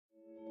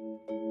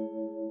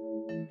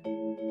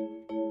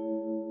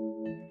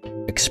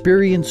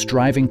Experience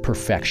driving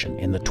perfection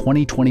in the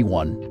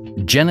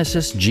 2021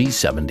 Genesis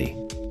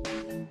G70.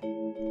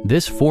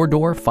 This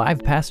four-door,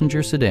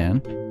 five-passenger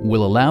sedan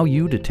will allow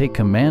you to take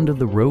command of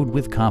the road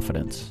with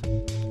confidence.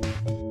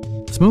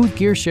 Smooth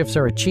gear shifts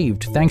are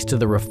achieved thanks to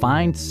the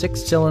refined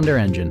six-cylinder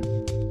engine,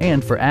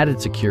 and for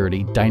added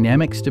security,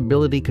 dynamic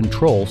stability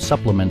control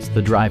supplements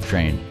the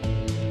drivetrain.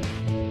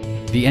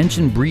 The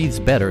engine breathes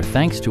better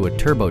thanks to a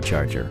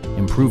turbocharger,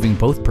 improving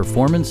both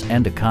performance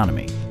and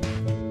economy.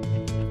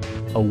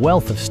 A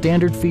wealth of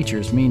standard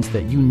features means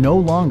that you no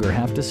longer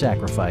have to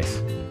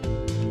sacrifice,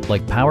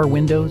 like power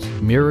windows,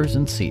 mirrors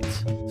and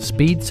seats,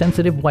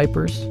 speed-sensitive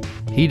wipers,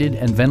 heated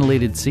and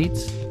ventilated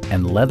seats,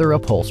 and leather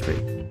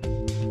upholstery.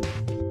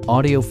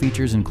 Audio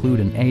features include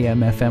an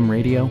AM/FM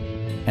radio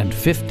and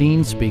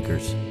 15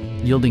 speakers,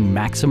 yielding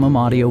maximum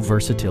audio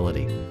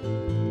versatility.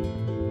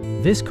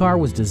 This car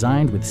was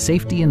designed with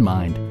safety in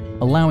mind,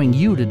 allowing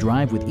you to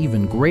drive with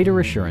even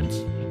greater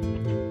assurance.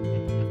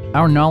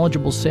 Our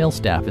knowledgeable sales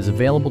staff is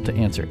available to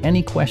answer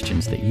any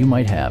questions that you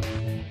might have.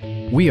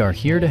 We are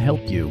here to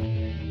help you.